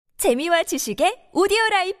재미와 지식의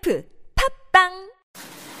오디오라이프 팝빵.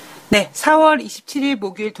 네, 4월 27일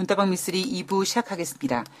목요일 돈다방 미쓰리 2부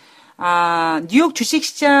시작하겠습니다. 뉴욕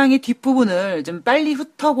주식시장의 뒷부분을 좀 빨리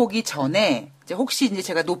훑어보기 전에 혹시 이제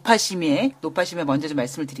제가 노파심에 먼저 좀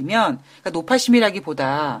말씀을 드리면, 그러니까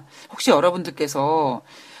노파심이라기보다 혹시 여러분들께서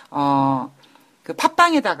그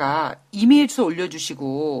팟빵에다가 이메일 주소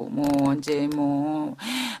올려주시고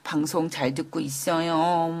방송 잘 듣고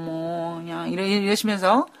있어요 그냥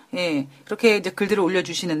이러시면서 그렇게 이제 글들을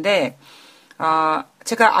올려주시는데,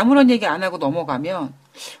 제가 아무런 얘기 안 하고 넘어가면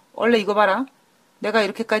원래 이거 봐라, 내가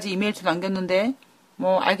이렇게까지 이메일 주소 남겼는데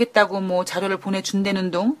알겠다고 자료를 보내준다는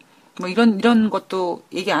둥 이런 것도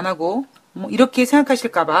얘기 안 하고 이렇게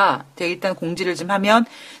생각하실까봐 제가 일단 공지를 좀 하면,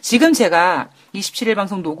 지금 제가 27일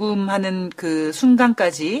방송 녹음하는 그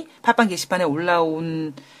순간까지 팟빵 게시판에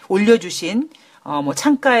올려주신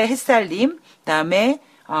창가의 햇살님, 그다음에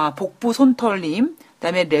복부 손털님,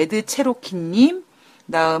 그다음에 레드 체로키님,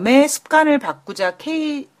 그다음에 습관을 바꾸자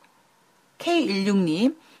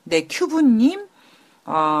K16님, 네 큐브님,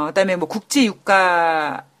 그다음에 국제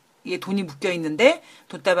유가에 돈이 묶여 있는데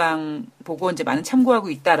돈다방 보고 이제 많은 참고하고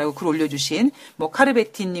있다라고 글 올려주신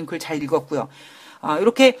카르베티님 글 잘 읽었고요.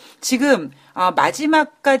 이렇게 지금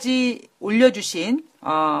마지막까지 올려주신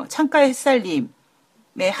창가의 햇살님의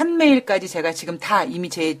한 메일까지 제가 지금 다 이미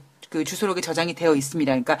제 그 주소록에 저장이 되어 있습니다.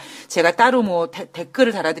 그러니까 제가 따로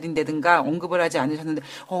댓글을 달아드린다든가 언급을 하지 않으셨는데,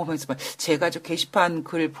 제가 저 게시판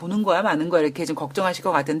글 보는 거야 마는 거야 이렇게 좀 걱정하실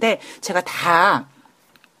것 같은데, 제가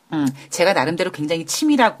나름대로 굉장히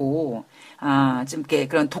치밀하고 좀 이렇게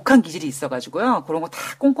그런 독한 기질이 있어가지고요. 그런 거 다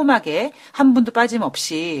꼼꼼하게 한 분도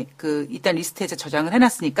빠짐없이 일단 리스트에서 저장을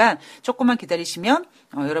해놨으니까 조금만 기다리시면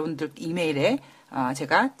여러분들 이메일에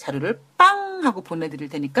제가 자료를 빵 하고 보내드릴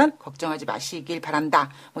테니까 걱정하지 마시길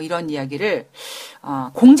바란다. 이런 이야기를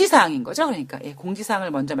공지사항인 거죠. 그러니까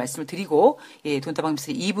공지사항을 먼저 말씀을 드리고 돈다방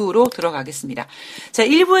미쓰리 2부로 들어가겠습니다. 자,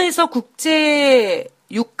 1부에서 국제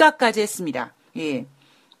유가까지 했습니다.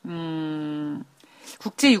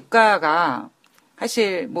 국제 유가가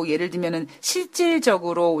사실 예를 들면은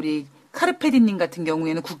실질적으로 우리 카르페디님 같은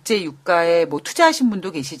경우에는 국제 유가에 투자하신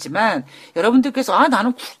분도 계시지만, 여러분들께서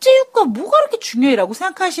나는 국제 유가 뭐가 그렇게 중요해라고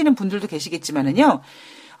생각하시는 분들도 계시겠지만은요,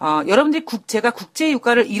 여러분들이 제가 국제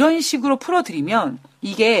유가를 이런 식으로 풀어드리면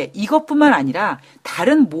이게 이것뿐만 아니라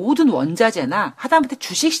다른 모든 원자재나 하다못해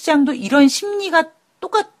주식시장도 이런 심리가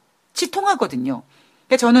똑같이 통하거든요.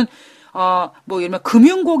 그러니까 저는 예를 들면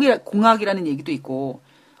금융공학이라는 얘기도 있고,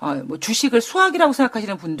 주식을 수학이라고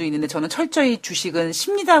생각하시는 분도 있는데, 저는 철저히 주식은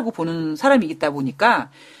심리다고 보는 사람이기다 보니까,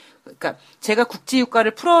 그러니까 제가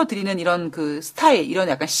국제유가를 풀어드리는 이런 스타일, 이런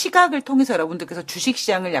약간 시각을 통해서 여러분들께서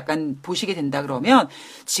주식시장을 약간 보시게 된다 그러면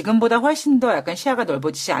지금보다 훨씬 더 약간 시야가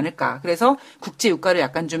넓어지지 않을까. 그래서 국제유가를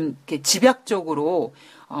약간 좀 이렇게 집약적으로,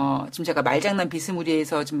 지금 제가 말장난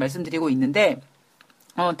비스무리해서 지금 말씀드리고 있는데,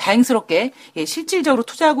 다행스럽게 실질적으로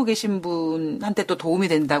투자하고 계신 분한테 또 도움이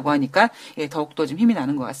된다고 하니까 더욱더 좀 힘이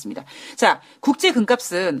나는 것 같습니다. 자, 국제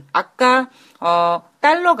금값은 아까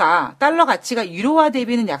달러 가치가 유로화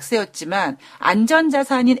대비는 약세였지만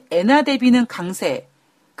안전자산인 엔화 대비는 강세.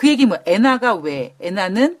 그 얘기 엔화가 왜?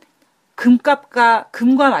 엔화는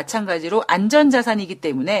금과 마찬가지로 안전자산이기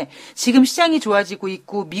때문에 지금 시장이 좋아지고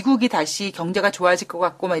있고 미국이 다시 경제가 좋아질 것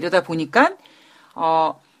같고 이러다 보니까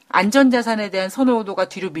안전자산에 대한 선호도가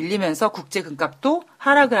뒤로 밀리면서 국제 금값도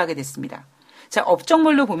하락을 하게 됐습니다. 자,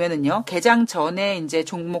 업종별로 보면은요, 개장 전에 이제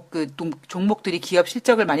종목들이 기업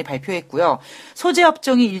실적을 많이 발표했고요. 소재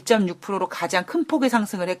업종이 1.6%로 가장 큰 폭의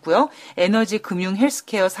상승을 했고요. 에너지, 금융,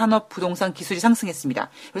 헬스케어, 산업, 부동산, 기술이 상승했습니다.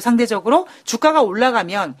 그리고 상대적으로 주가가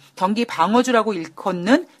올라가면 경기 방어주라고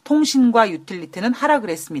일컫는 통신과 유틸리티는 하락을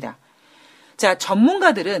했습니다. 자,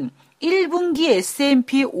 전문가들은 1분기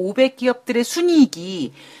S&P 500 기업들의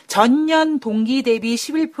순이익이 전년 동기 대비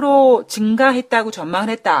 11% 증가했다고 전망을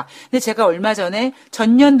했다. 근데 제가 얼마 전에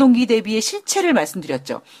전년 동기 대비의 실체를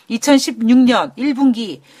말씀드렸죠. 2016년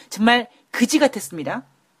 1분기 정말 그지 같았습니다.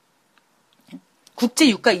 국제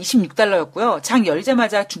유가 26달러였고요. 장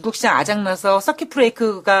열자마자 중국 시장 아작나서 서킷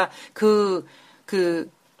브레이크가 그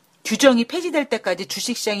규정이 폐지될 때까지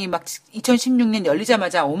주식 시장이 2016년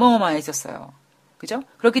열리자마자 어마어마했었어요. 그죠?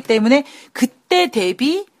 그렇기 때문에 그때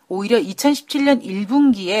대비 오히려 2017년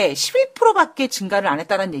 1분기에 11%밖에 증가를 안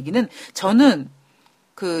했다는 얘기는 저는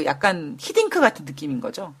약간 히딩크 같은 느낌인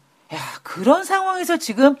거죠. 야, 그런 상황에서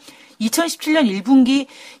지금 2017년 1분기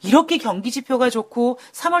이렇게 경기 지표가 좋고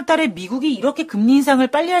 3월 달에 미국이 이렇게 금리 인상을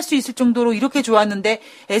빨리 할 수 있을 정도로 이렇게 좋았는데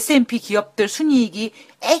S&P 기업들 순이익이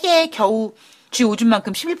겨우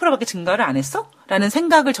G50만큼 11%밖에 증가를 안 했어? 라는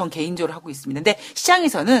생각을 전 개인적으로 하고 있습니다. 근데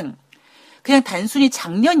시장에서는 그냥 단순히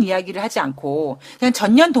작년 이야기를 하지 않고 그냥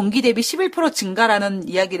전년 동기 대비 11% 증가라는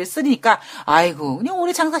이야기를 쓰니까 아이고 그냥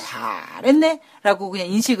올해 장사 잘했네 라고 그냥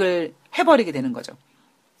인식을 해버리게 되는 거죠.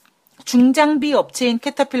 중장비 업체인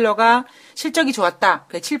캐터필러가 실적이 좋았다.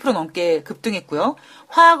 그래 7% 넘게 급등했고요.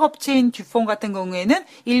 화학업체인 듀폰 같은 경우에는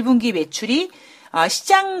 1분기 매출이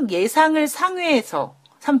시장 예상을 상회해서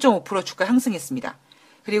 3.5% 주가 상승했습니다.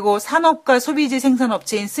 그리고 산업과 소비재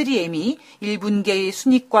생산업체인 3M이 1분기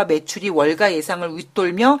순이익과 매출이 월가 예상을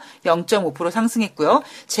윗돌며 0.5% 상승했고요.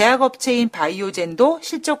 제약업체인 바이오젠도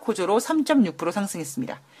실적 호조로 3.6%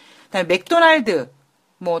 상승했습니다. 그다음에 맥도날드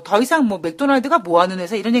더 이상 맥도날드가 뭐 하는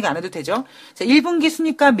회사 이런 얘기 안 해도 되죠. 자, 1분기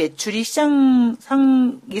순이익과 매출이 시장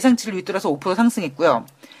예상치를 윗돌아서 5% 상승했고요.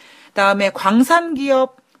 그다음에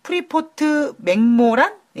광산기업 프리포트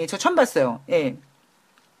맥모란? 예, 저 처음 봤어요. 예.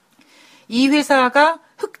 이 회사가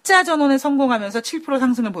흑자 전환에 성공하면서 7%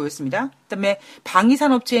 상승을 보였습니다. 그다음에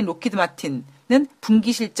방위산업체인 로키드 마틴은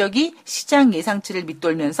분기 실적이 시장 예상치를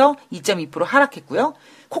밑돌면서 2.2% 하락했고요.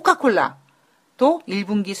 코카콜라도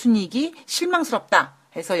 1분기 순이익이 실망스럽다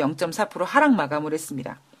해서 0.4% 하락 마감을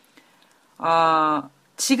했습니다.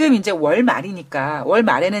 지금 이제 월 말이니까 월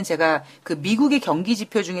말에는 제가 그 미국의 경기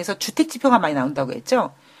지표 중에서 주택 지표가 많이 나온다고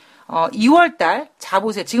했죠. 2월 달,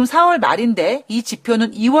 자보세요. 지금 4월 말인데 이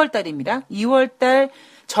지표는 2월 달입니다. 2월 달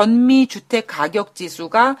전미 주택 가격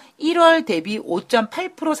지수가 1월 대비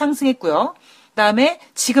 5.8% 상승했고요. 그다음에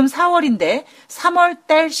지금 4월인데 3월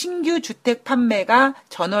달 신규 주택 판매가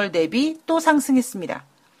전월 대비 또 상승했습니다.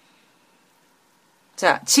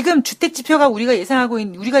 자, 지금 주택 지표가 우리가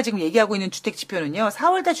지금 얘기하고 있는 주택 지표는요,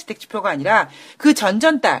 4월달 주택 지표가 아니라 그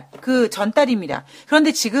전달입니다.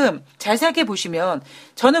 그런데 지금 잘 생각해 보시면,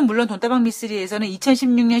 저는 물론 돈다방 미쓰리에서는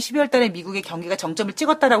 2016년 12월 달에 미국의 경기가 정점을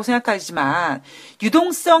찍었다라고 생각하지만,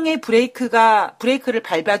 유동성의 브레이크를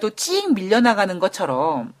밟아도 찡 밀려나가는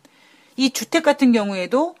것처럼, 이 주택 같은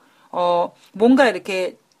경우에도, 뭔가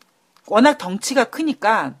이렇게 워낙 덩치가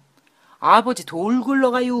크니까, 아버지 돌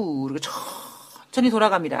굴러가요. 이렇게 천천히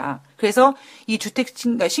돌아갑니다. 그래서 이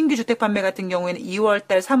신규 주택 판매 같은 경우에는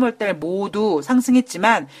 2월달, 3월달 모두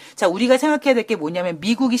상승했지만, 자, 우리가 생각해야 될 게 뭐냐면,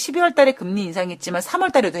 미국이 12월달에 금리 인상했지만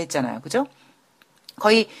 3월달에도 했잖아요. 그죠?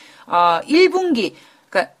 거의, 1분기,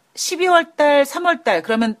 그러니까 12월달, 3월달,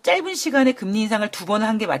 그러면 짧은 시간에 금리 인상을 2번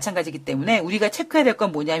한 게 마찬가지이기 때문에 우리가 체크해야 될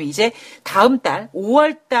건 뭐냐면, 이제 다음 달,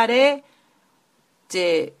 5월달에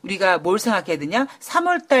이제 우리가 뭘 생각해야 되냐?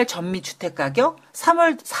 3월달 전미 주택 가격,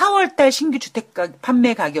 4월달 신규 주택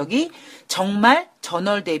판매 가격이 정말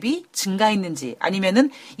전월 대비 증가했는지, 아니면은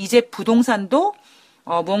이제 부동산도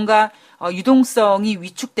뭔가 유동성이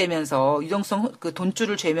위축되면서 유동성 그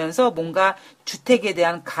돈줄을 죄면서 뭔가 주택에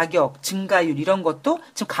대한 가격 증가율 이런 것도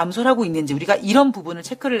지금 감소를 하고 있는지, 우리가 이런 부분을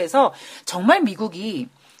체크를 해서 정말 미국이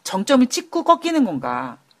정점을 찍고 꺾이는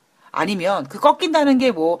건가? 아니면 그 꺾인다는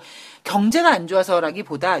게 경제가 안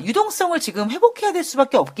좋아서라기보다 유동성을 지금 회복해야 될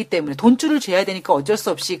수밖에 없기 때문에 돈줄을 죄야 되니까 어쩔 수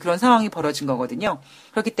없이 그런 상황이 벌어진 거거든요.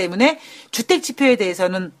 그렇기 때문에 주택 지표에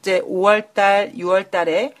대해서는 이제 5월달,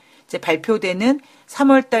 6월달에 이제 발표되는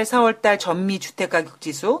 3월달, 4월달 전미 주택 가격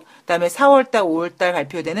지수, 그다음에 4월달, 5월달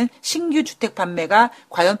발표되는 신규 주택 판매가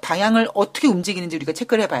과연 방향을 어떻게 움직이는지 우리가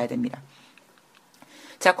체크를 해봐야 됩니다.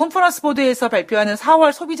 자, 컨퍼런스 보드에서 발표하는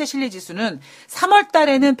 4월 소비자 신뢰 지수는 3월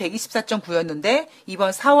달에는 124.9였는데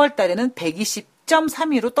이번 4월 달에는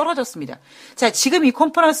 120.32로 떨어졌습니다. 자, 지금 이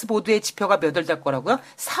컨퍼런스 보드의 지표가 몇 월 달 거라고요?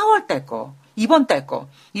 4월 달 거. 이번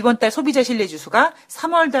달 소비자 신뢰 지수가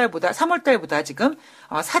 3월 달보다 지금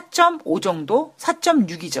 4.5 정도,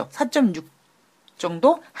 4.6이죠. 4.6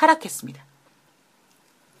 정도 하락했습니다.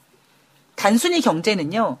 단순히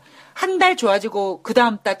경제는요, 한 달 좋아지고 그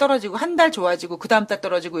다음 달 떨어지고 한 달 좋아지고 그 다음 달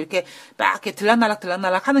떨어지고 이렇게 막 이렇게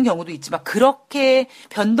들락날락 하는 경우도 있지만, 그렇게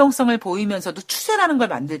변동성을 보이면서도 추세라는 걸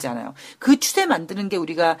만들잖아요. 그 추세 만드는 게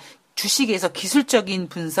우리가 주식에서 기술적인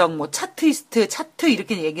분석, 차트이스트, 차트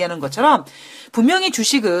이렇게 얘기하는 것처럼, 분명히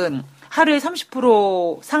주식은 하루에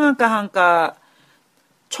 30% 상한가 하한가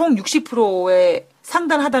총 60%의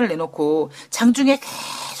상단 하단을 내놓고 장중에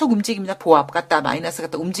계속 움직입니다. 보합 갔다 마이너스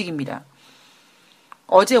갔다 움직입니다.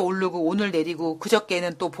 어제 오르고 오늘 내리고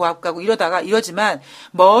그저께는 또 보합 가고 이러지만,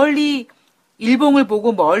 멀리 일봉을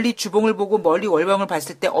보고 멀리 주봉을 보고 멀리 월봉을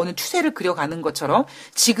봤을 때 어느 추세를 그려가는 것처럼,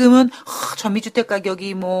 지금은 전미주택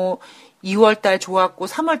가격이 2월달 좋았고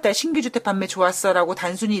 3월달 신규주택 판매 좋았어라고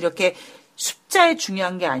단순히 이렇게 숫자에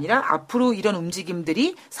중요한 게 아니라, 앞으로 이런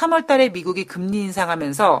움직임들이 3월달에 미국이 금리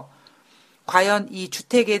인상하면서 과연 이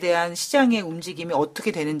주택에 대한 시장의 움직임이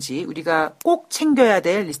어떻게 되는지 우리가 꼭 챙겨야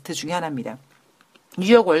될 리스트 중에 하나입니다.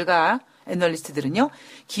 뉴욕 월가 애널리스트들은요,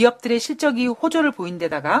 기업들의 실적이 호조를 보인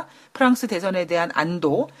데다가 프랑스 대선에 대한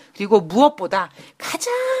안도, 그리고 무엇보다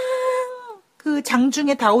가장 그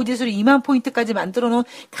장중에 다우지수를 2만 포인트까지 만들어 놓은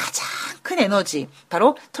가장 큰 에너지,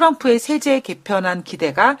 바로 트럼프의 세제 개편안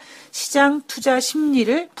기대가 시장 투자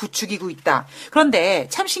심리를 부추기고 있다. 그런데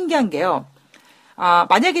참 신기한 게요.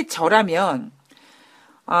 만약에 저라면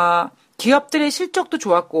기업들의 실적도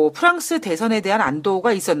좋았고 프랑스 대선에 대한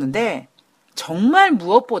안도가 있었는데 정말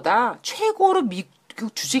무엇보다 최고로 미국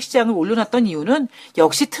주식시장을 올려놨던 이유는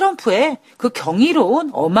역시 트럼프의 그 경이로운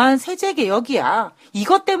엄한 세제 개혁이야.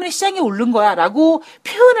 이것 때문에 시장이 오른 거야 라고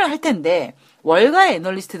표현을 할 텐데 월가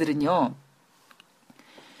애널리스트들은요.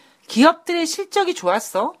 기업들의 실적이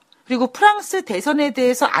좋았어. 그리고 프랑스 대선에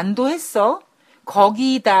대해서 안도했어.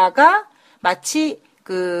 거기다가 마치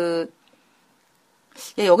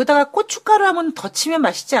여기다가 고춧가루 한번 더 치면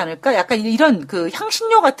맛있지 않을까? 약간 이런 그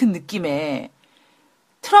향신료 같은 느낌의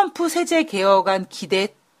트럼프 세제 개혁안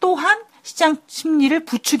기대 또한 시장 심리를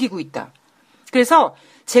부추기고 있다. 그래서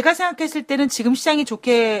제가 생각했을 때는 지금 시장이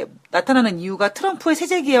좋게 나타나는 이유가 트럼프의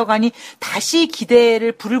세제 개혁안이 다시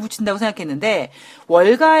기대를 불을 붙인다고 생각했는데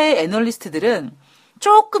월가의 애널리스트들은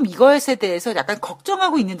조금 이것에 대해서 약간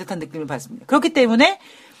걱정하고 있는 듯한 느낌을 받습니다. 그렇기 때문에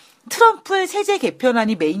트럼프의 세제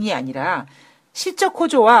개편안이 메인이 아니라 실적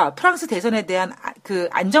호조와 프랑스 대선에 대한 그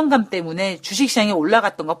안정감 때문에 주식시장에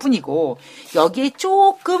올라갔던 것 뿐이고 여기에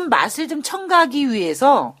조금 맛을 좀 첨가하기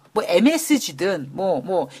위해서 뭐 MSG든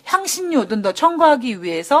뭐 향신료든 더 첨가하기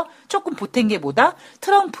위해서 조금 보탠 게 뭐다?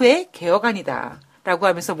 트럼프의 개혁안이다. 라고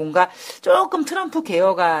하면서 뭔가 조금 트럼프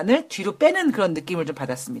개혁안을 뒤로 빼는 그런 느낌을 좀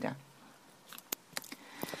받았습니다.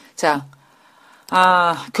 자,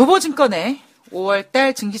 교보증권의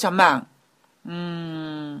 5월달 증시 전망.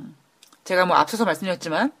 제가 뭐 앞서서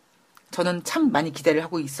말씀드렸지만 저는 참 많이 기대를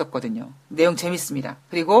하고 있었거든요. 내용 재밌습니다.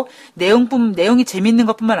 그리고 내용이 재밌는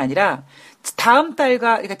것뿐만 아니라 다음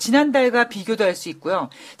달과, 그러니까 지난달과 비교도 할 수 있고요.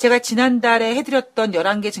 제가 지난달에 해드렸던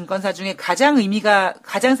 11개 증권사 중에 가장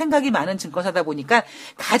생각이 많은 증권사다 보니까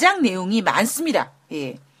가장 내용이 많습니다.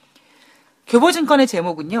 예. 교보증권의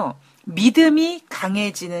제목은요. 믿음이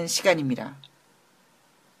강해지는 시간입니다.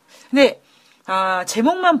 근데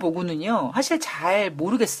제목만 보고는요, 사실 잘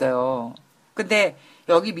모르겠어요. 근데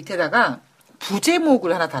여기 밑에다가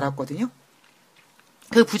부제목을 하나 달았거든요.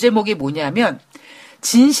 그 부제목이 뭐냐면,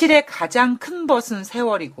 진실의 가장 큰 벗은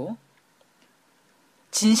세월이고,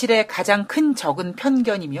 진실의 가장 큰 적은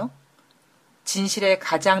편견이며, 진실의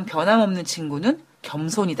가장 변함없는 친구는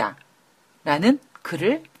겸손이다. 라는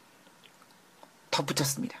글을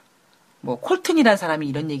덧붙였습니다. 뭐, 콜튼이라는 사람이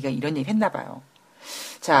이런 얘기 했나 봐요.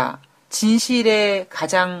 자, 진실의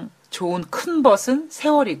가장 좋은 큰 벗은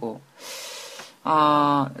세월이고,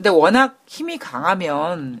 근데 워낙 힘이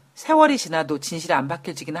강하면 세월이 지나도 진실이 안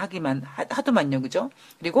바뀌어지긴 하더만요, 그죠?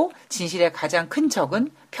 그리고 진실의 가장 큰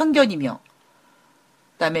적은 편견이며,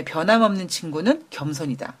 그 다음에 변함없는 친구는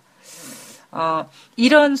겸손이다.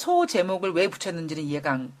 이런 소 제목을 왜 붙였는지는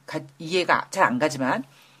이해가 잘 안 가지만,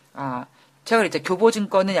 제가 그랬죠.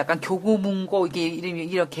 교보증권은 약간 교보문고, 이게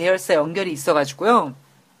이런 계열사 연결이 있어가지고요.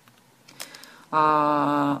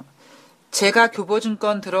 제가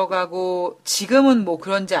교보증권 들어가고 지금은 뭐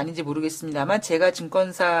그런지 아닌지 모르겠습니다만 제가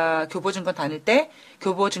교보증권 다닐 때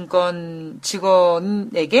교보증권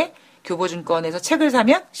직원에게 교보증권에서 책을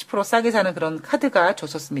사면 10% 싸게 사는 그런 카드가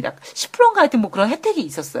줬었습니다. 10%인가 하여튼 뭐 그런 혜택이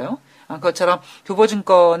있었어요. 그것처럼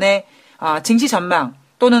교보증권의 증시전망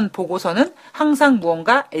또는 보고서는 항상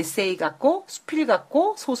무언가 에세이 같고 수필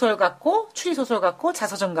같고 소설 같고 추리소설 같고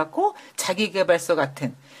자서전 같고 자기계발서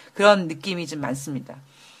같은 그런 느낌이 좀 많습니다.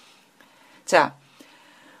 자,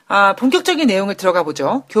 본격적인 내용을 들어가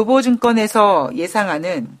보죠. 교보증권에서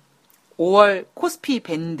예상하는 5월 코스피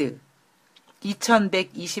밴드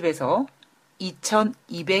 2120에서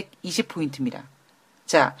 2220포인트입니다.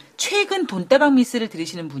 자, 최근 돈다방 미스를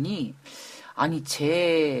들으시는 분이 아니,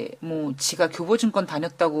 지가 교보증권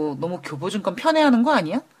다녔다고 너무 교보증권 편애하는 거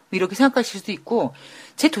아니야? 이렇게 생각하실 수도 있고,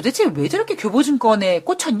 도대체 왜 저렇게 교보증권에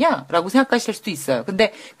꽂혔냐? 라고 생각하실 수도 있어요.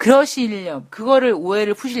 근데 그거를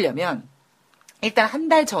오해를 푸시려면, 일단 한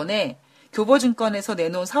달 전에 교보증권에서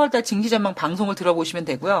내놓은 4월달 증시전망 방송을 들어보시면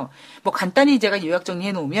되고요. 뭐 간단히 제가 요약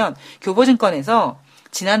정리해 놓으면, 교보증권에서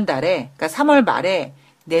지난달에, 그러니까 3월 말에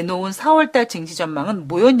내놓은 4월달 증시전망은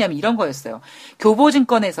뭐였냐면 이런 거였어요.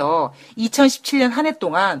 교보증권에서 2017년 한 해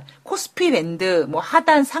동안 코스피 밴드 뭐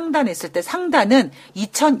하단 상단 했을 때 상단은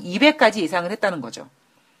 2200까지 예상을 했다는 거죠.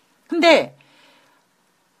 근데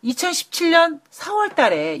 2017년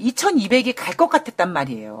 4월달에 2200이 갈 것 같았단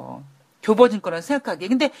말이에요. 교보증권은 생각하기에.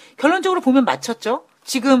 근데 결론적으로 보면 맞췄죠.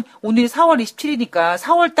 지금 오늘이 4월 27일이니까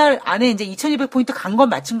 4월달 안에 이제 2200포인트 간 건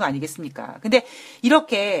맞춘 거 아니겠습니까? 근데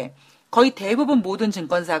이렇게 거의 대부분 모든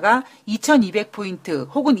증권사가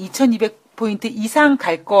 2200포인트 혹은 2200포인트 이상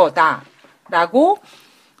갈 거다라고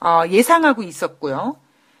예상하고 있었고요.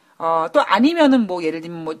 또 아니면은 뭐 예를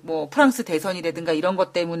들면 뭐 프랑스 대선이라든가 이런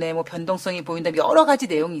것 때문에 뭐 변동성이 보인다 여러 가지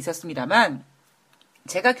내용이 있었습니다만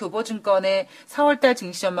제가 교보증권의 4월달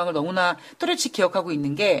증시 전망을 너무나 또렷이 기억하고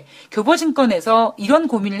있는 게 교보증권에서 이런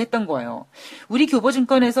고민을 했던 거예요. 우리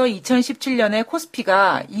교보증권에서 2017년에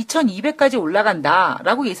코스피가 2200까지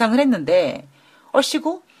올라간다라고 예상을 했는데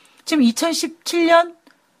얼씨구 지금 2017년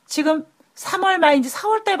지금 3월 말인지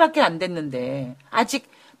 4월달밖에 안 됐는데 아직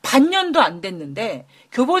반년도 안 됐는데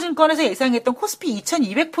교보증권에서 예상했던 코스피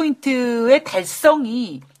 2200포인트의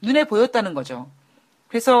달성이 눈에 보였다는 거죠.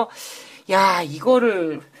 그래서 야,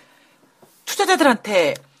 이거를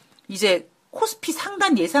투자자들한테 이제 코스피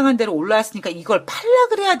상단 예상한 대로 올라왔으니까 이걸 팔라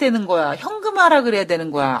그래야 되는 거야. 현금화라 그래야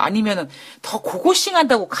되는 거야. 아니면은 더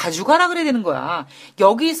고고싱한다고 가져가라 그래야 되는 거야.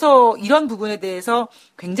 여기서 이런 부분에 대해서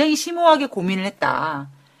굉장히 심오하게 고민을 했다.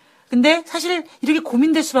 근데 사실 이렇게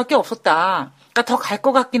고민될 수밖에 없었다. 그러니까 더 갈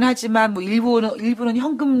것 같긴 하지만 뭐 일부는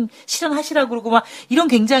현금 실현하시라고 그러고 막 이런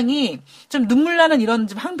굉장히 좀 눈물 나는 이런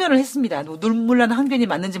좀 항변을 했습니다. 눈물 나는 항변이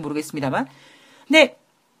맞는지 모르겠습니다만. 근데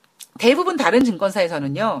대부분 다른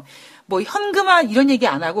증권사에서는요. 뭐 현금화 이런 얘기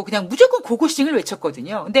안 하고 그냥 무조건 고고싱을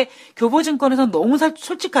외쳤거든요. 근데 교보증권에서는 너무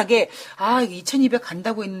솔직하게 2200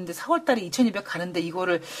 간다고 했는데 4월 달에 2200 가는데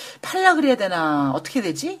이거를 팔라 그래야 되나 어떻게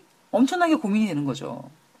되지? 엄청나게 고민이 되는 거죠.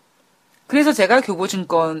 그래서 제가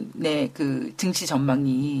교보증권의 그 증시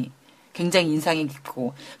전망이 굉장히 인상이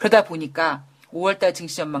깊고 그러다 보니까 5월달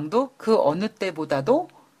증시 전망도 그 어느 때보다도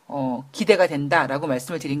기대가 된다라고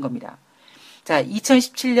말씀을 드린 겁니다. 자,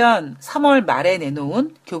 2017년 3월 말에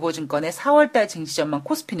내놓은 교보증권의 4월달 증시 전망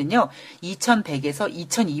코스피는요 2100에서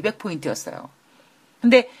 2200포인트였어요.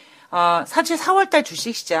 근데 사실 4월달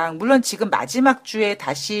주식시장 물론 지금 마지막 주에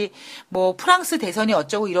다시 뭐 프랑스 대선이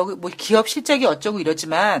어쩌고 이러고 뭐 기업 실적이 어쩌고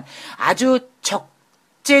이러지만 아주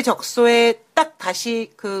적재적소에 딱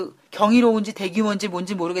다시 그 경이로운지 대규모인지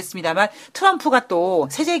뭔지 모르겠습니다만 트럼프가 또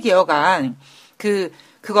세제 개혁안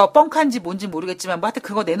그거 뻥칸지 뭔지 모르겠지만 뭐 하여튼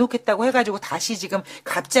그거 내놓겠다고 해가지고 다시 지금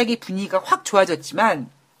갑자기 분위기가 확 좋아졌지만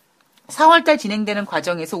 4월달 진행되는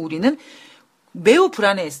과정에서 우리는 매우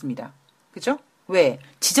불안해했습니다. 그죠? 왜?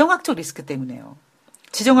 지정학적 리스크 때문에요.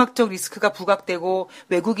 지정학적 리스크가 부각되고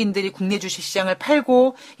외국인들이 국내 주식시장을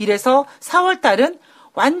팔고 이래서 4월달은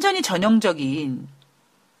완전히 전형적인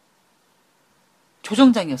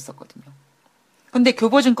조정장이었었거든요. 그런데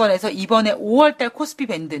교보증권에서 이번에 5월달 코스피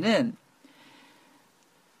밴드는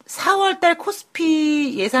 4월달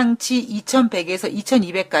코스피 예상치 2100에서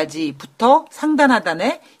 2200까지부터 상단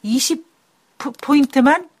하단에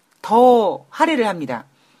 20포인트만 더 할애를 합니다.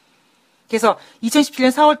 그래서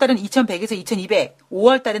 2017년 4월달은 2100에서 2200,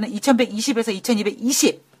 5월달에는 2120에서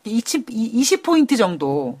 2220, 20포인트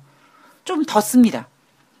정도 좀 더 씁니다.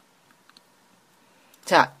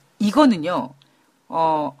 자, 이거는요,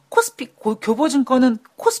 교보증권은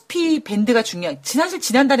코스피 밴드가 사실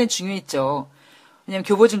지난달엔 중요했죠. 왜냐면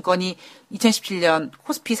교보증권이 2017년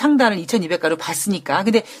코스피 상단을 2200가로 봤으니까.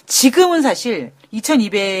 근데 지금은 사실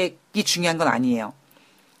 2200이 중요한 건 아니에요.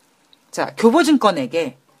 자,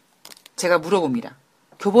 교보증권에게 제가 물어봅니다.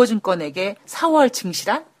 교보증권에게 4월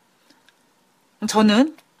증시란?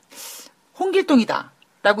 저는 홍길동이다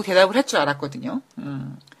라고 대답을 할 줄 알았거든요.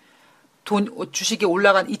 주식이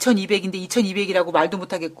올라간 2200인데 2200이라고 말도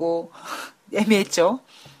못하겠고 애매했죠.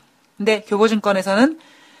 근데 교보증권에서는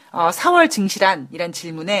 4월 증시란 이란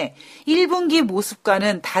질문에 1분기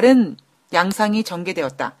모습과는 다른 양상이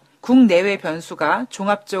전개되었다. 국내외 변수가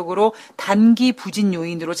종합적으로 단기 부진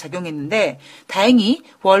요인으로 작용했는데 다행히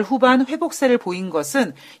월 후반 회복세를 보인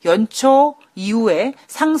것은 연초 이후에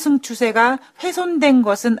상승 추세가 훼손된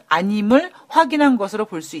것은 아님을 확인한 것으로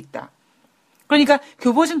볼 수 있다. 그러니까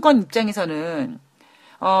교보증권 입장에서는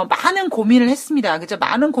많은 고민을 했습니다. 그죠?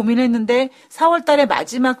 많은 고민을 했는데 4월 달의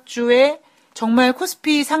마지막 주에 정말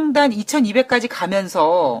코스피 상단 2200까지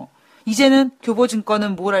가면서 이제는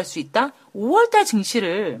교보증권은 뭘 할 수 있다? 5월달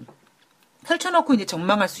증시를 펼쳐놓고 이제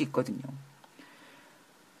전망할 수 있거든요.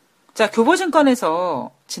 자,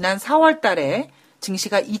 교보증권에서 지난 4월달에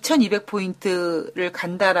증시가 2200포인트를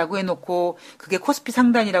간다라고 해놓고 그게 코스피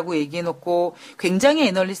상단이라고 얘기해놓고 굉장히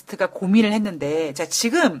애널리스트가 고민을 했는데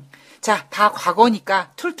지금 다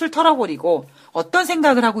과거니까 툴툴 털어버리고 어떤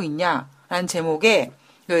생각을 하고 있냐라는 제목의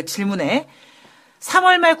그 질문에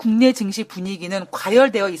 3월 말 국내 증시 분위기는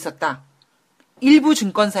과열되어 있었다. 일부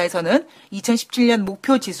증권사에서는 2017년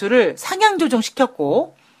목표 지수를 상향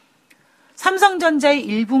조정시켰고 삼성전자의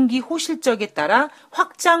 1분기 호실적에 따라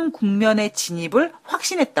확장 국면의 진입을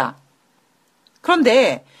확신했다.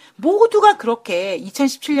 그런데 모두가 그렇게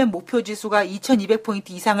 2017년 목표 지수가 2200포인트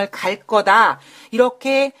이상을 갈 거다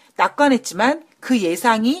이렇게 낙관했지만 그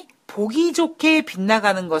예상이 보기 좋게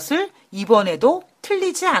빗나가는 것을 이번에도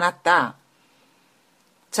틀리지 않았다.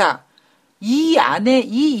 자, 이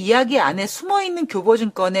이야기 안에 숨어있는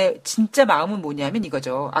교보증권의 진짜 마음은 뭐냐면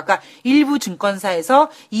이거죠. 아까 일부 증권사에서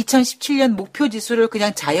 2017년 목표 지수를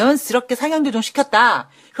그냥 자연스럽게 상향 조정시켰다.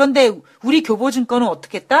 그런데 우리 교보증권은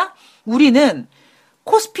어떻게 했다? 우리는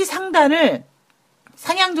코스피 상단을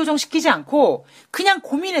상향 조정시키지 않고 그냥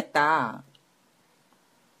고민했다.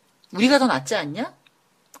 우리가 더 낫지 않냐?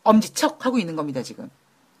 엄지척 하고 있는 겁니다, 지금.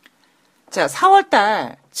 자,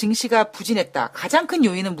 4월달 증시가 부진했다. 가장 큰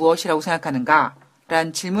요인은 무엇이라고 생각하는가?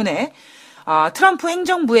 라는 질문에 트럼프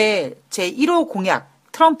행정부의 제1호 공약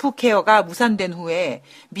트럼프 케어가 무산된 후에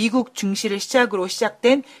미국 증시를 시작으로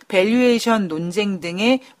시작된 밸류에이션 논쟁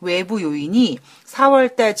등의 외부 요인이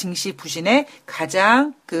 4월달 증시 부진에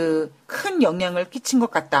가장 큰 영향을 끼친 것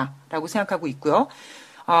같다라고 생각하고 있고요.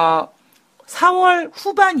 4월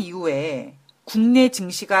후반 이후에 국내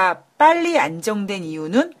증시가 빨리 안정된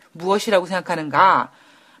이유는 무엇이라고 생각하는가?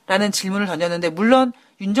 라는 질문을 던졌는데 물론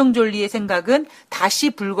윤정졸리의 생각은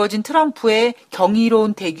다시 불거진 트럼프의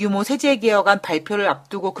경이로운 대규모 세제 개혁안 발표를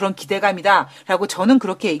앞두고 그런 기대감이다 라고 저는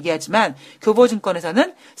그렇게 얘기하지만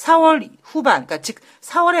교보증권에서는 4월 후반, 그러니까 즉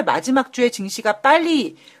 4월의 마지막 주에 증시가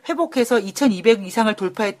빨리 회복해서 2200 이상을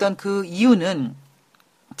돌파했던 그 이유는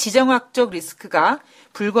지정학적 리스크가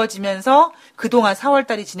불거지면서 그동안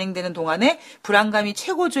 4월달이 진행되는 동안에 불안감이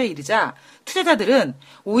최고조에 이르자 투자자들은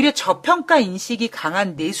오히려 저평가 인식이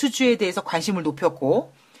강한 내수주에 대해서 관심을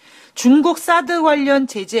높였고 중국 사드 관련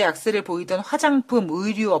제재 약세를 보이던 화장품,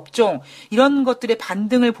 의류 업종 이런 것들의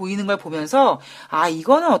반등을 보이는 걸 보면서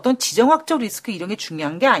이거는 어떤 지정학적 리스크 이런 게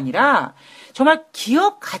중요한 게 아니라 정말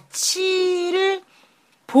기업 가치를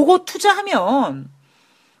보고 투자하면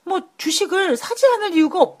주식을 사지 않을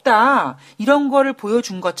이유가 없다. 이런 거를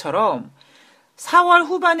보여준 것처럼 4월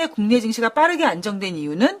후반에 국내 증시가 빠르게 안정된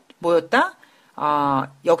이유는 뭐였다?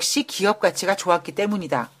 역시 기업 가치가 좋았기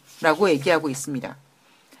때문이다. 라고 얘기하고 있습니다.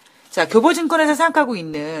 자, 교보증권에서 생각하고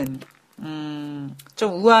있는,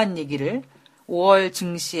 좀 우아한 얘기를 5월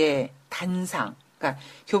증시의 단상. 그러니까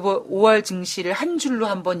 5월 증시를 한 줄로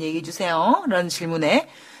한번 얘기해 주세요. 라는 질문에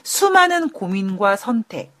수많은 고민과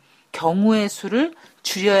선택, 경우의 수를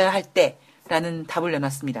줄여야 할 때라는 답을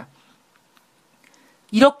내놨습니다.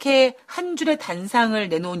 이렇게 한 줄의 단상을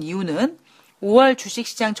내놓은 이유는 5월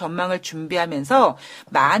주식시장 전망을 준비하면서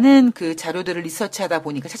많은 자료들을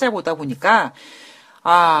찾아보다 보니까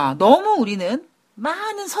너무 우리는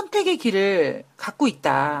많은 선택의 길을 갖고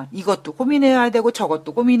있다. 이것도 고민해야 되고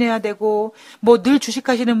저것도 고민해야 되고 늘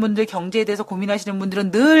주식하시는 분들 경제에 대해서 고민하시는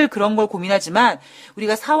분들은 늘 그런 걸 고민하지만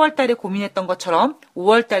우리가 4월 달에 고민했던 것처럼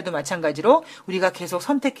 5월 달도 마찬가지로 우리가 계속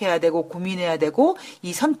선택해야 되고 고민해야 되고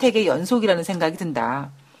이 선택의 연속이라는 생각이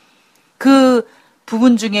든다. 그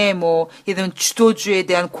부분 중에 예를 들면 주도주에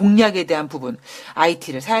대한 공략에 대한 부분,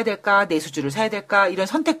 IT를 사야 될까, 내수주를 사야 될까 이런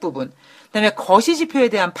선택 부분, 그다음에 거시지표에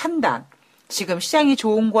대한 판단, 지금 시장이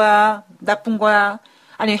좋은 거야, 나쁜 거야,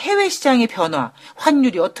 아니면 해외 시장의 변화,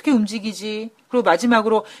 환율이 어떻게 움직이지, 그리고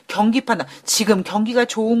마지막으로 경기 판단, 지금 경기가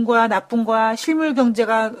좋은 거야, 나쁜 거야, 실물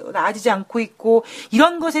경제가 나아지지 않고 있고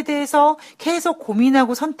이런 것에 대해서 계속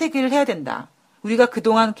고민하고 선택을 해야 된다. 우리가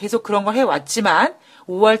그동안 계속 그런 걸 해왔지만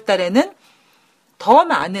 5월 달에는 더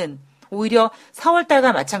많은 오히려 4월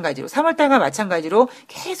달과 마찬가지로 3월 달과 마찬가지로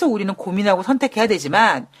계속 우리는 고민하고 선택해야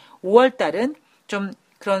되지만 5월 달은 좀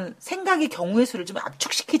그런 생각의 경우의 수를 좀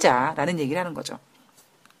압축시키자라는 얘기를 하는 거죠.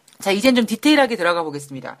 자, 이젠 좀 디테일하게 들어가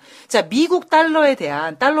보겠습니다. 자, 미국 달러화에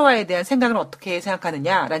대한 생각은 어떻게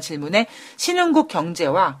생각하느냐라는 질문에 신흥국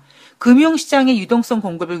경제와 금융시장의 유동성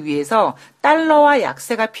공급을 위해서 달러화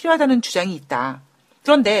약세가 필요하다는 주장이 있다.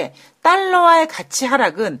 그런데 달러화의 가치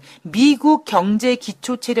하락은 미국 경제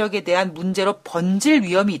기초 체력에 대한 문제로 번질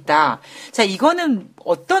위험이 있다. 자, 이거는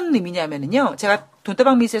어떤 의미냐면요. 제가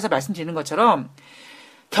돈다방 미스에서 말씀드리는 것처럼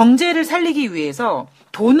경제를 살리기 위해서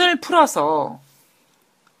돈을 풀어서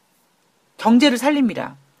경제를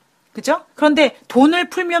살립니다. 그죠? 그런데 돈을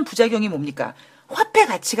풀면 부작용이 뭡니까? 화폐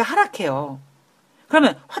가치가 하락해요.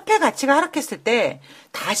 그러면 화폐 가치가 하락했을 때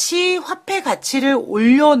다시 화폐 가치를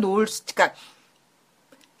그러니까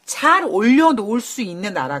잘 올려놓을 수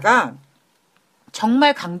있는 나라가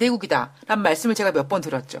정말 강대국이다라는 말씀을 제가 몇 번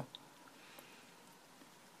들었죠.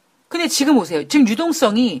 근데 지금 보세요. 지금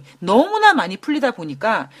유동성이 너무나 많이 풀리다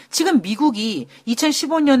보니까 지금 미국이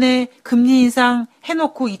 2015년에 금리 인상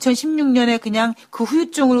해놓고 2016년에 그냥 그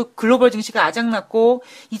후유증으로 글로벌 증시가 아작났고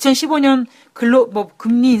 2015년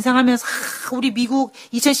금리 인상하면서 우리 미국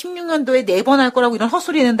 2016년도에 4번 할 거라고 이런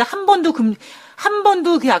헛소리 했는데 한 번도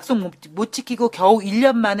그 약속 못 지키고 겨우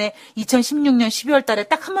 1년 만에 2016년 12월 달에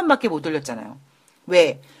딱 한 번밖에 못 올렸잖아요.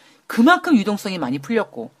 왜? 그만큼 유동성이 많이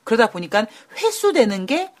풀렸고 그러다 보니까 회수되는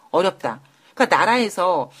게 어렵다. 그러니까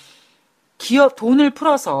나라에서 기업 돈을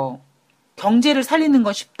풀어서 경제를 살리는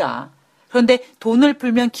건 쉽다. 그런데 돈을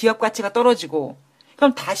풀면 기업 가치가 떨어지고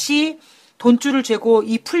그럼 다시 돈줄을 죄고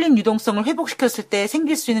이 풀린 유동성을 회복시켰을 때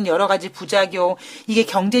생길 수 있는 여러 가지 부작용, 이게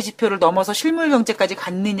경제 지표를 넘어서 실물 경제까지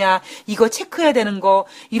갔느냐, 이거 체크해야 되는 거,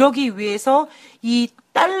 이러기 위해서 이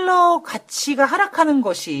달러 가치가 하락하는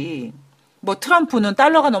것이 뭐 트럼프는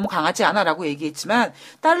달러가 너무 강하지 않아라고 얘기했지만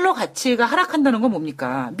달러 가치가 하락한다는 건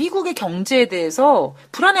뭡니까? 미국의 경제에 대해서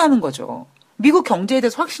불안해하는 거죠. 미국 경제에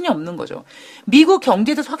대해서 확신이 없는 거죠. 미국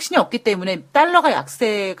경제에 대해서 확신이 없기 때문에 달러가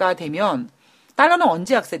약세가 되면 달러는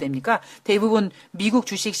언제 약세됩니까? 대부분 미국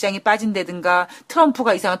주식시장이 빠진다든가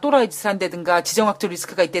트럼프가 이상한 또라이 짓을 한다든가 지정학적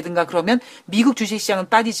리스크가 있다든가 그러면 미국 주식시장은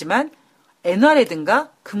빠지지만 엔화라든가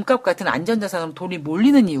금값 같은 안전자산으로 돈이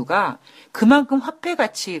몰리는 이유가 그만큼 화폐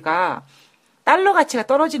가치가 달러 가치가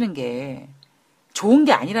떨어지는 게 좋은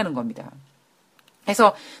게 아니라는 겁니다.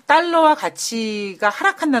 그래서 달러와 가치가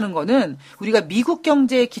하락한다는 거는 우리가 미국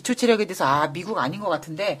경제의 기초 체력에 대해서 미국 아닌 것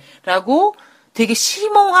같은데 라고 되게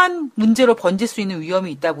심오한 문제로 번질 수 있는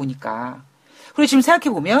위험이 있다 보니까. 그리고 지금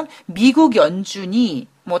생각해보면 미국 연준이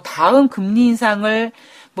뭐 다음 금리 인상을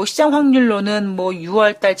뭐 시장 확률로는 뭐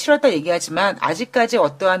 6월달, 7월달 얘기하지만 아직까지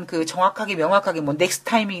어떠한 그 정확하게 명확하게 뭐 넥스트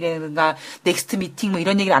타이밍이라든가 넥스트 미팅 뭐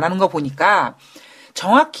이런 얘기를 안 하는 거 보니까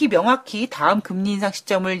정확히 명확히 다음 금리 인상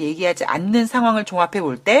시점을 얘기하지 않는 상황을 종합해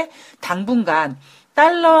볼 때 당분간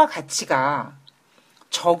달러와 가치가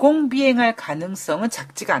저공 비행할 가능성은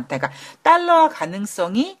작지가 않다. 그러니까 달러와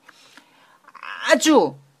가능성이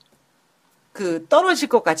아주 떨어질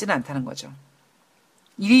것 같지는 않다는 거죠.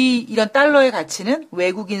 이런 달러의 가치는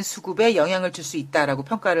외국인 수급에 영향을 줄 수 있다라고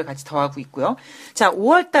평가를 같이 더하고 있고요. 자,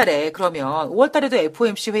 5월 달에 그러면 5월 달에도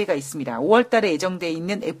FOMC 회의가 있습니다. 5월 달에 예정되어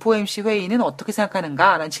있는 FOMC 회의는 어떻게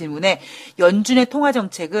생각하는가라는 질문에 연준의 통화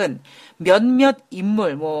정책은 몇몇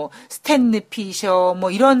인물 뭐 스탠리 피셔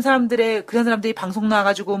뭐 그런 사람들이 방송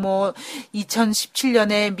나와가지고 뭐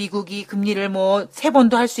 2017년에 미국이 금리를 뭐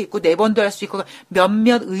 3번도 할 수 있고 4번도 할 수 있고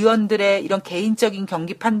몇몇 의원들의 이런 개인적인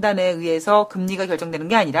경기 판단에 의해서 금리가 결정되는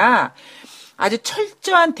게 아니라 아주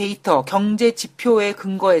철저한 데이터, 경제 지표에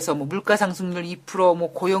근거해서 뭐 물가 상승률 2%,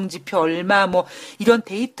 뭐 고용 지표 얼마 뭐 이런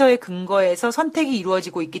데이터에 근거해서 선택이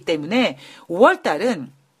이루어지고 있기 때문에 5월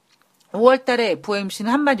달에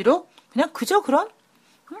FOMC는 한마디로 그냥 그저 그런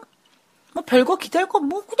뭐 별거 기대할 거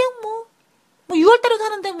뭐 그냥 뭐 6월 달에도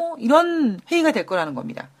하는데 뭐 이런 회의가 될 거라는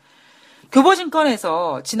겁니다.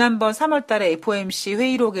 교보증권에서 지난번 3월 달에 FOMC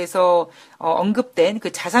회의록에서 언급된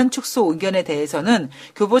그 자산 축소 의견에 대해서는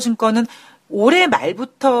교보증권은 올해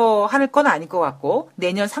말부터 할 건 아닐 것 같고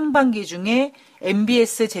내년 상반기 중에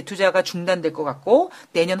MBS 재투자가 중단될 것 같고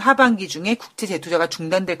내년 하반기 중에 국채 재투자가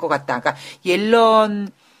중단될 것 같다. 그러니까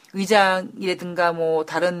옐런 의장이라든가 뭐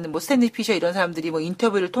다른 뭐 스탠리 피셔 이런 사람들이 뭐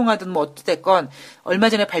인터뷰를 통하든 뭐 어찌됐건 얼마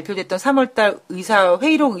전에 발표됐던 3월달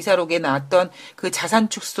회의록에 나왔던 그 자산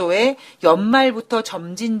축소에 연말부터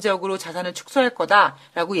점진적으로 자산을 축소할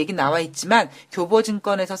거다라고 얘기 나와 있지만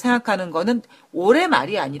교보증권에서 생각하는 거는 올해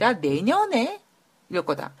말이 아니라 내년에 이럴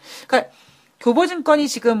거다. 그러니까 교보증권이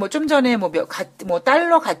지금 뭐 좀 전에 뭐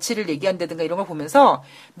달러 가치를 얘기한다든가 이런 걸 보면서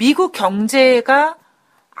미국 경제가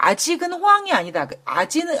아직은 호황이 아니다.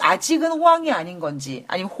 아직은 호황이 아닌 건지,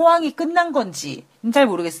 아니면 호황이 끝난 건지, 잘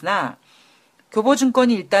모르겠으나,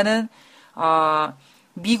 교보증권이 일단은,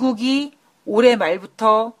 미국이 올해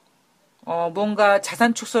말부터, 뭔가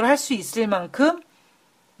자산 축소를 할 수 있을 만큼은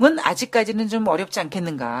아직까지는 좀 어렵지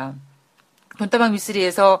않겠는가. 돈다방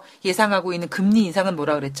미쓰리에서 예상하고 있는 금리 인상은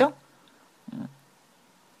뭐라 그랬죠?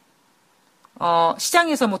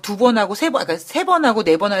 시장에서 뭐 2번하고 3번, 그러니까 3번하고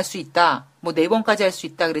 4번 할 수 있다. 뭐 4번까지 할 수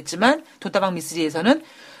있다 그랬지만, 돈다방 미쓰리에서는,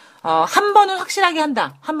 한 번은 확실하게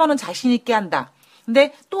한다. 한 번은 자신있게 한다.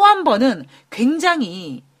 근데 또 한 번은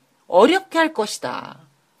굉장히 어렵게 할 것이다.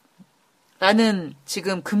 라는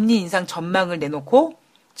지금 금리 인상 전망을 내놓고,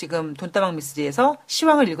 지금 돈다방 미쓰리에서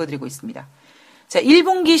시황을 읽어드리고 있습니다. 자,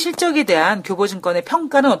 1분기 실적에 대한 교보증권의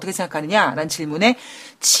평가는 어떻게 생각하느냐라는 질문에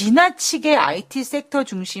지나치게 IT 섹터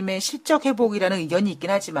중심의 실적 회복이라는 의견이 있긴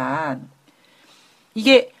하지만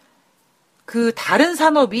이게 그 다른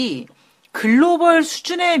산업이 글로벌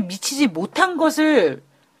수준에 미치지 못한 것을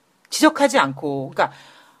지적하지 않고 그러니까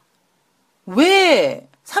왜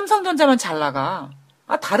삼성전자만 잘 나가?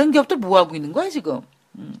 다른 기업들 뭐 하고 있는 거야 지금?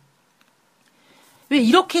 왜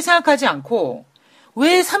이렇게 생각하지 않고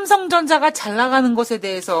왜 삼성전자가 잘 나가는 것에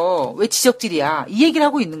대해서 왜 지적질이야? 이 얘기를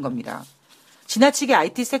하고 있는 겁니다. 지나치게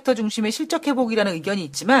IT 섹터 중심의 실적 회복이라는 의견이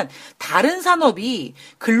있지만 다른 산업이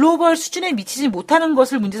글로벌 수준에 미치지 못하는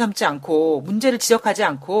것을 문제 삼지 않고 문제를 지적하지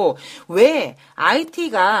않고 왜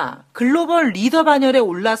IT가 글로벌 리더 반열에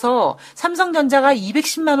올라서 삼성전자가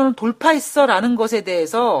 210만 원을 돌파했어라는 것에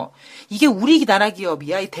대해서 이게 우리 나라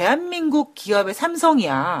기업이야. 이 대한민국 기업의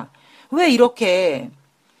삼성이야. 왜 이렇게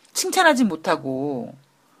칭찬하지 못하고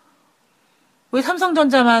왜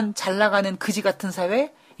삼성전자만 잘 나가는 그지 같은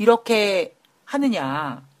사회? 이렇게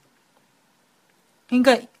하느냐.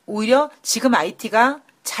 그러니까 오히려 지금 IT가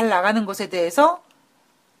잘 나가는 것에 대해서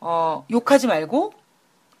욕하지 말고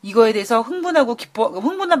이거에 대해서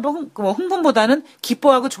흥분보다는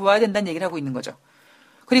기뻐하고 좋아야 된다는 얘기를 하고 있는 거죠.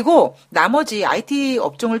 그리고 나머지 IT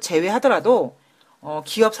업종을 제외하더라도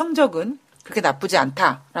기업 성적은 그렇게 나쁘지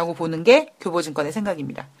않다라고 보는 게 교보증권의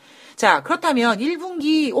생각입니다. 자, 그렇다면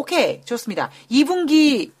 1분기 오케이 좋습니다.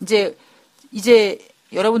 2분기 이제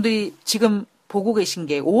여러분들이 지금 보고 계신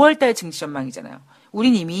게 5월달 증시전망이잖아요.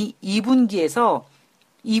 우린 이미 2분기에서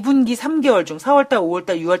 2분기 3개월 중 4월달,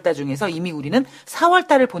 5월달, 6월달 중에서 이미 우리는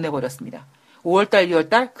 4월달을 보내버렸습니다. 5월달,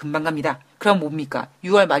 6월달 금방 갑니다. 그럼 뭡니까?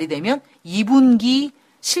 6월 말이 되면 2분기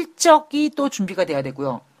실적이 또 준비가 돼야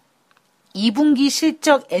되고요. 2분기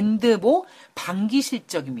실적 엔드모 반기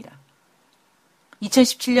실적입니다.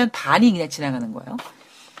 2017년 반이 그냥 지나가는 거예요.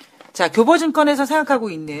 자, 교보증권에서 생각하고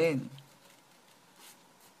있는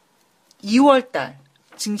 2월달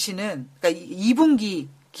증시는, 그러니까 2분기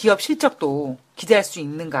기업 실적도 기대할 수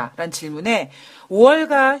있는가라는 질문에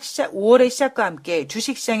 5월의 시작과 함께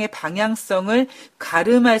주식시장의 방향성을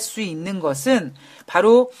가름할 수 있는 것은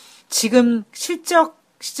바로 지금 실적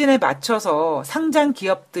시즌에 맞춰서 상장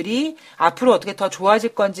기업들이 앞으로 어떻게 더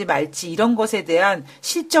좋아질 건지 말지 이런 것에 대한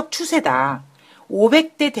실적 추세다.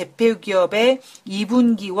 500대 대표 기업의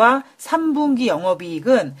 2분기와 3분기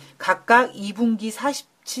영업이익은 각각 2분기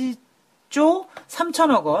 47조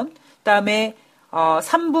 3천억 원, 그다음에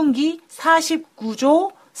 3분기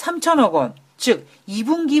 49조 3천억 원, 즉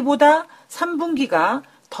 2분기보다 3분기가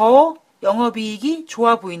더 영업이익이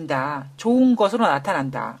좋아 보인다. 좋은 것으로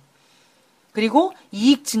나타난다. 그리고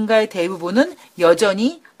이익 증가의 대부분은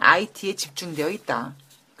여전히 IT에 집중되어 있다.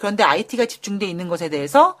 그런데 IT가 집중되어 있는 것에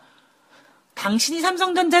대해서 당신이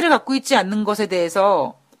삼성전자를 갖고 있지 않는 것에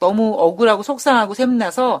대해서 너무 억울하고 속상하고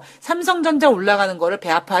샘나서 삼성전자 올라가는 거를 배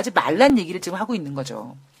아파하지 말란 얘기를 지금 하고 있는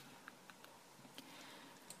거죠.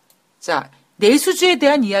 자, 내수주에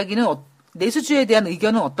대한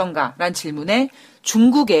의견은 어떤가라는 질문에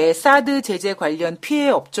중국의 사드 제재 관련 피해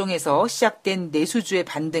업종에서 시작된 내수주의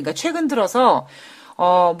반등, 그러니까 최근 들어서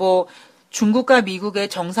중국과 미국의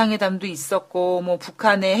정상회담도 있었고,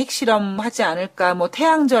 북한의 핵실험 하지 않을까,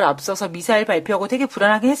 태양절 앞서서 미사일 발표하고 되게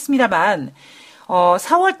불안하긴 했습니다만,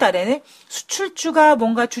 4월 달에는 수출주가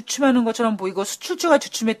뭔가 주춤하는 것처럼 보이고 수출주가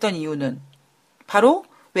주춤했던 이유는 바로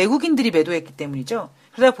외국인들이 매도했기 때문이죠.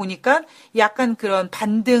 그러다 보니까 약간 그런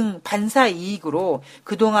반사 이익으로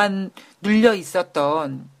그동안 눌려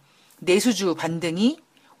있었던 내수주 반등이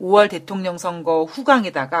 5월 대통령 선거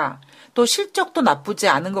후광에다가 또 실적도 나쁘지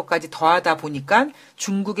않은 것까지 더하다 보니까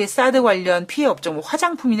중국의 사드 관련 피해 업종,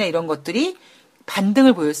 화장품이나 이런 것들이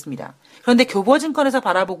반등을 보였습니다. 그런데 교보증권에서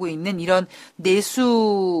바라보고 있는 이런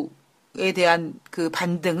내수에 대한 그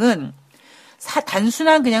반등은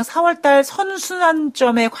단순한 그냥 4월달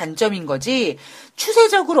선순환점의 관점인 거지,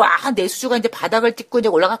 추세적으로, 내수주가 이제 바닥을 찍고 이제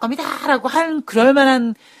올라갈 겁니다. 라고 그럴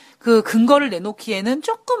만한 그 근거를 내놓기에는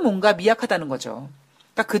조금 뭔가 미약하다는 거죠.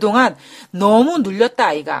 그러니까 그동안 너무 눌렸다,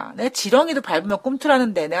 아이가. 내가 지렁이도 밟으면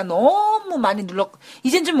꿈틀하는데 내가 너무 많이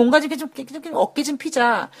이젠 좀 뭔가 좀 어깨 좀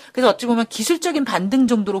피자. 그래서 어찌 보면 기술적인 반등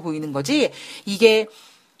정도로 보이는 거지, 이게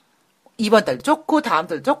이번 달도 좋고, 다음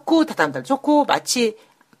달도 좋고, 다다음 달도 좋고, 마치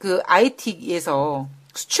그 IT에서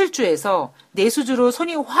수출주에서 내수주로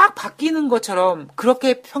손이 확 바뀌는 것처럼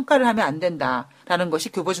그렇게 평가를 하면 안 된다라는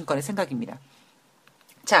것이 교보증권의 생각입니다.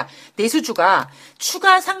 자, 내수주가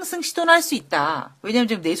추가 상승 시도는 할 수 있다. 왜냐하면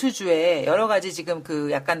지금 내수주에 여러 가지 지금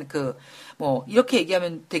약간 이렇게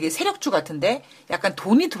얘기하면 되게 세력주 같은데 약간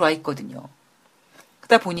돈이 들어와 있거든요.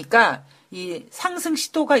 그러다 보니까 이 상승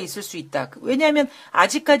시도가 있을 수 있다. 왜냐하면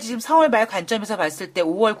아직까지 지금 4월 말 관점에서 봤을 때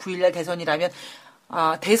 5월 9일 날 대선이라면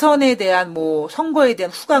대선에 대한 선거에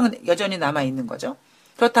대한 후광은 여전히 남아 있는 거죠.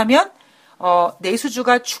 그렇다면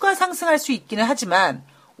내수주가 추가 상승할 수 있기는 하지만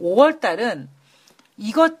 5월 달은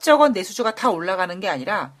이것저것 내수주가 다 올라가는 게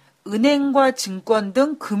아니라 은행과 증권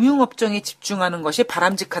등 금융업종에 집중하는 것이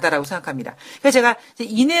바람직하다라고 생각합니다. 그래서 제가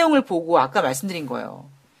이 내용을 보고 아까 말씀드린 거예요.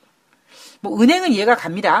 은행은 이해가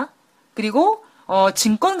갑니다. 그리고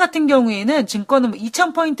증권 같은 경우에는 증권은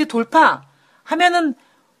 2,000포인트 돌파 하면은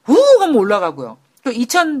우웅 하면 올라가고요. 또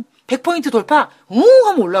 2,100포인트 돌파 우웅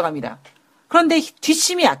하면 올라갑니다. 그런데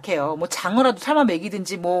뒷심이 약해요. 뭐 장어라도 삶아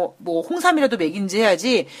먹이든지 뭐 홍삼이라도 먹이든지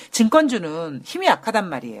해야지 증권주는 힘이 약하단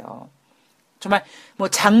말이에요. 정말 뭐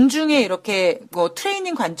장중에 이렇게 뭐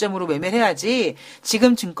트레이닝 관점으로 매매를 해야지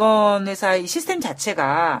지금 증권회사의 시스템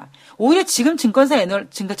자체가 오히려 지금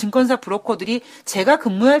증권사 브로커들이 제가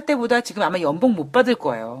근무할 때보다 지금 아마 연봉 못 받을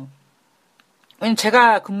거예요. 왜냐면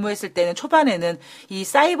제가 근무했을 때는 초반에는 이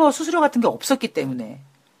사이버 수수료 같은 게 없었기 때문에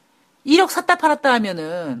 1억 샀다 팔았다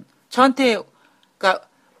하면은 저한테 그러니까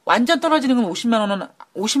완전 떨어지는 건 50만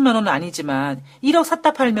원은 아니지만 1억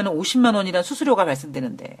샀다 팔면 50만 원이란 수수료가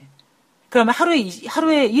발생되는데 그러면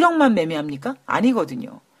하루에 1억만 매매합니까?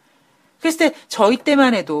 아니거든요. 그랬을 때 저희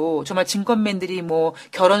때만 해도 정말 증권맨들이 뭐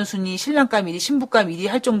결혼 순위, 신랑감 1위, 신부감 1위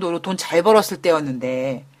할 정도로 돈 잘 벌었을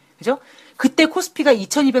때였는데, 그죠? 그때 코스피가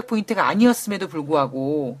 2200포인트가 아니었음에도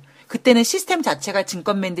불구하고 그때는 시스템 자체가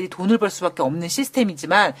증권맨들이 돈을 벌 수밖에 없는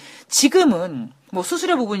시스템이지만 지금은 뭐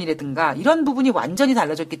수수료 부분이라든가 이런 부분이 완전히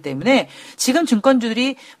달라졌기 때문에 지금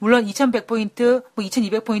증권주들이 물론 2100포인트, 뭐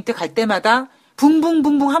 2200포인트 갈 때마다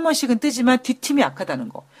붕붕붕붕 한 번씩은 뜨지만 뒷팀이 약하다는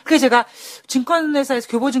거. 그래서 제가 증권회사에서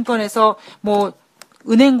교보증권에서 뭐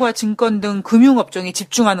은행과 증권 등 금융업종에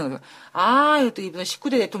집중하는 거. 또 이번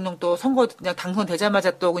 19대 대통령 또 선거 그냥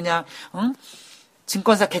당선되자마자 또 그냥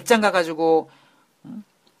증권사 객장 가가지고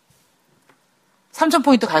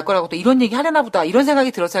 3000포인트 갈 거라고 또 이런 얘기 하려나 보다 이런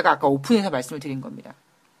생각이 들어서 제가 아까 오픈해서 말씀을 드린 겁니다.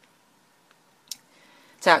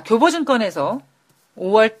 자, 교보증권에서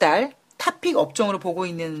 5월달 탑픽 업종으로 보고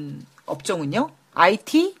있는 업종은요.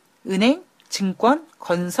 IT, 은행, 증권,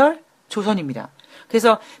 건설, 조선입니다.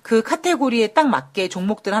 그래서 그 카테고리에 딱 맞게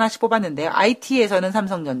종목들 하나씩 뽑았는데요. IT에서는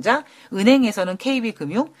삼성전자, 은행에서는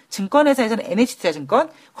KB금융, 증권회사에서는 NH투자증권,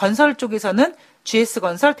 건설 쪽에서는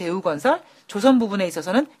GS건설, 대우건설, 조선 부분에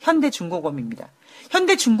있어서는 현대중공업입니다.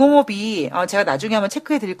 현대중공업이 제가 나중에 한번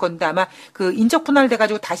체크해 드릴 건데 아마 그 인적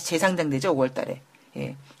분할돼가지고 다시 재상장되죠. 5월달에.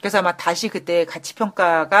 예. 그래서 아마 다시 그때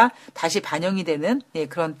가치평가가 다시 반영이 되는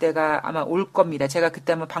그런 때가 아마 올 겁니다. 제가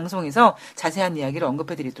그때 한번 방송에서 자세한 이야기를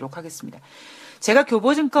언급해 드리도록 하겠습니다. 제가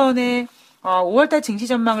교보증권의 5월달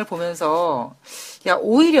증시전망을 보면서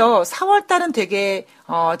오히려 4월달은 되게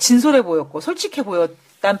진솔해 보였고 솔직해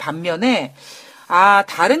보였단 반면에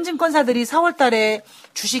다른 증권사들이 4월달에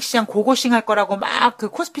주식시장 고고싱 할 거라고 막 그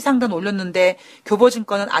코스피 상단 올렸는데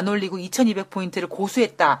교보증권은 안 올리고 2200포인트를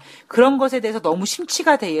고수했다. 그런 것에 대해서 너무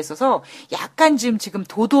심취가 돼 있어서 약간 지금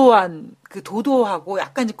도도하고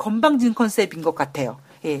약간 좀 건방진 컨셉인 것 같아요.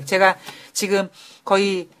 예, 제가 지금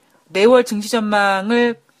거의 매월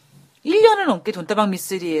증시전망을 1년을 넘게 돈다방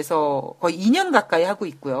미쓰리에서 거의 2년 가까이 하고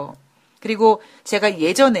있고요. 그리고 제가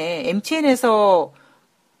예전에 MTN에서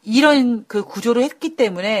이런 그 구조를 했기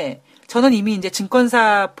때문에 저는 이미 이제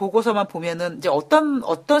증권사 보고서만 보면은 이제 어떤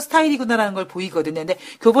스타일이구나라는 걸 보이거든요. 근데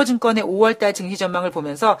교보증권의 5월달 증시 전망을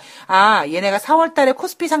보면서 얘네가 4월달에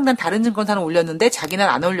코스피 상단 다른 증권사는 올렸는데 자기는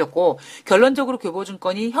안 올렸고 결론적으로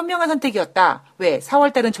교보증권이 현명한 선택이었다. 왜?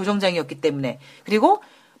 4월달은 조정장이었기 때문에. 그리고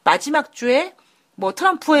마지막 주에 뭐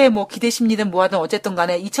트럼프의 뭐 기대 심리든 뭐하든 어쨌든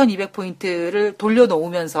간에 2200포인트를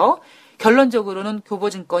돌려놓으면서 결론적으로는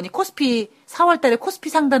교보증권이 4월달에 코스피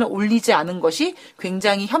상단을 올리지 않은 것이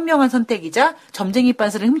굉장히 현명한 선택이자 점쟁이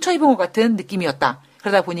빤스를 훔쳐입은 것 같은 느낌이었다.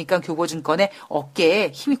 그러다 보니까 교보증권의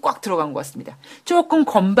어깨에 힘이 꽉 들어간 것 같습니다. 조금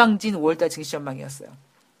건방진 5월달 증시 전망이었어요.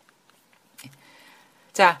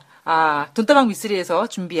 자, 돈다방 미쓰리에서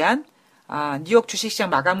준비한 뉴욕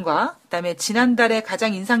주식시장 마감과 그다음에 지난달에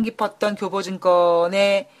가장 인상 깊었던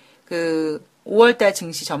교보증권의 그 5월달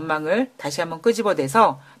증시 전망을 다시 한번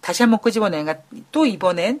끄집어내니까 또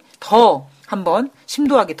이번엔 더 한번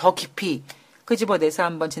심도하게 더 깊이 끄집어내서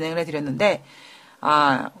한번 진행을 해드렸는데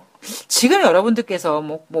지금 여러분들께서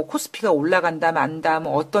뭐 코스피가 올라간다 만다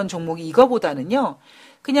뭐 어떤 종목이 이거보다는요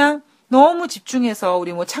그냥 너무 집중해서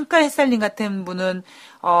우리 뭐 창가 햇살님 같은 분은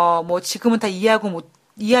뭐 지금은 다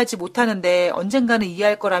이해하지 못하는데 언젠가는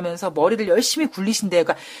이해할 거라면서 머리를 열심히 굴리신대요.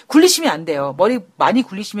 그러니까 굴리시면 안 돼요. 머리 많이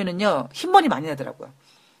굴리시면은요 흰머리 많이 나더라고요.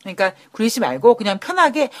 그러니까 굴리지 말고 그냥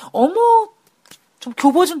편하게 좀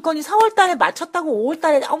교보증권이 4월달에 맞췄다고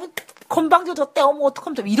 5월달에 건방져졌대.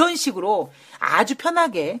 어떡하면 이런 식으로 아주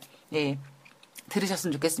편하게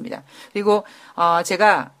들으셨으면 좋겠습니다. 그리고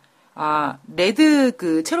제가 레드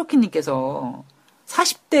그 체로키님께서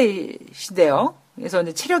 40대시대요. 그래서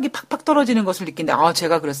이제 체력이 팍팍 떨어지는 것을 느낀다.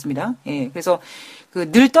 제가 그렇습니다. 예. 그래서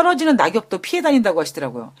그 늘 떨어지는 낙엽도 피해 다닌다고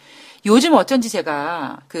하시더라고요. 요즘 어쩐지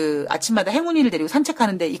제가 그 아침마다 행운이를 데리고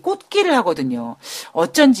산책하는데 이 꽃길을 하거든요.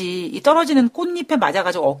 어쩐지 이 떨어지는 꽃잎에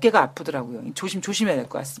맞아가지고 어깨가 아프더라고요. 조심해야 될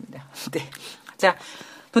것 같습니다. 네. 자,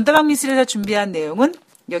 돈다방 미술에서 준비한 내용은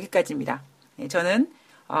여기까지입니다. 네, 저는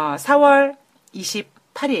 4월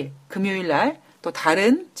 28일 금요일 날 또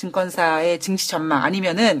다른 증권사의 증시 전망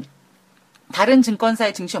아니면은 다른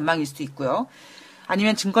증권사의 증시 전망일 수도 있고요.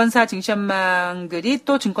 아니면 증권사 증시 전망들이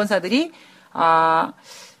또 증권사들이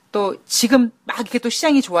또 지금 막 이렇게 또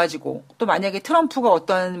시장이 좋아지고 또 만약에 트럼프가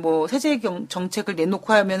어떤 뭐 세제 정책을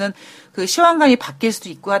내놓고 하면은 그 시황감이 바뀔 수도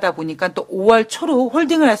있고 하다 보니까 또 5월 초로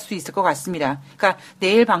홀딩을 할 수도 있을 것 같습니다. 그러니까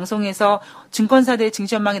내일 방송에서 증권사들의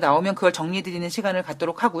증시 전망이 나오면 그걸 정리해드리는 시간을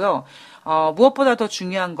갖도록 하고요. 무엇보다 더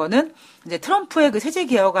중요한 거는 이제 트럼프의 그 세제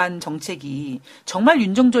개혁안 정책이 정말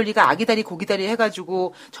윤종졸리가 아기다리 고기다리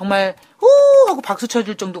해가지고 정말 후 하고 박수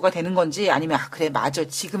쳐줄 정도가 되는 건지 아니면 그래 맞아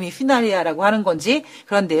지금이 피날이야라고 하는 건지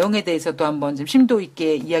그런 내용에 대해서도 한번 좀 심도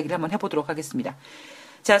있게 이야기를 한번 해보도록 하겠습니다.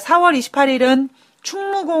 자, 4월 28일은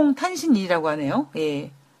충무공 탄신일이라고 하네요.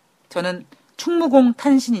 예, 저는 충무공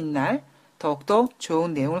탄신인 날 더욱더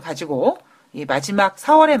좋은 내용을 가지고 마지막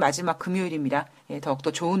 4월의 마지막 금요일입니다. 예,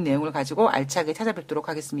 더욱더 좋은 내용을 가지고 알차게 찾아뵙도록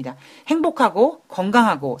하겠습니다. 행복하고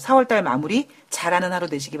건강하고 4월달 마무리 잘하는 하루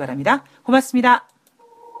되시기 바랍니다. 고맙습니다.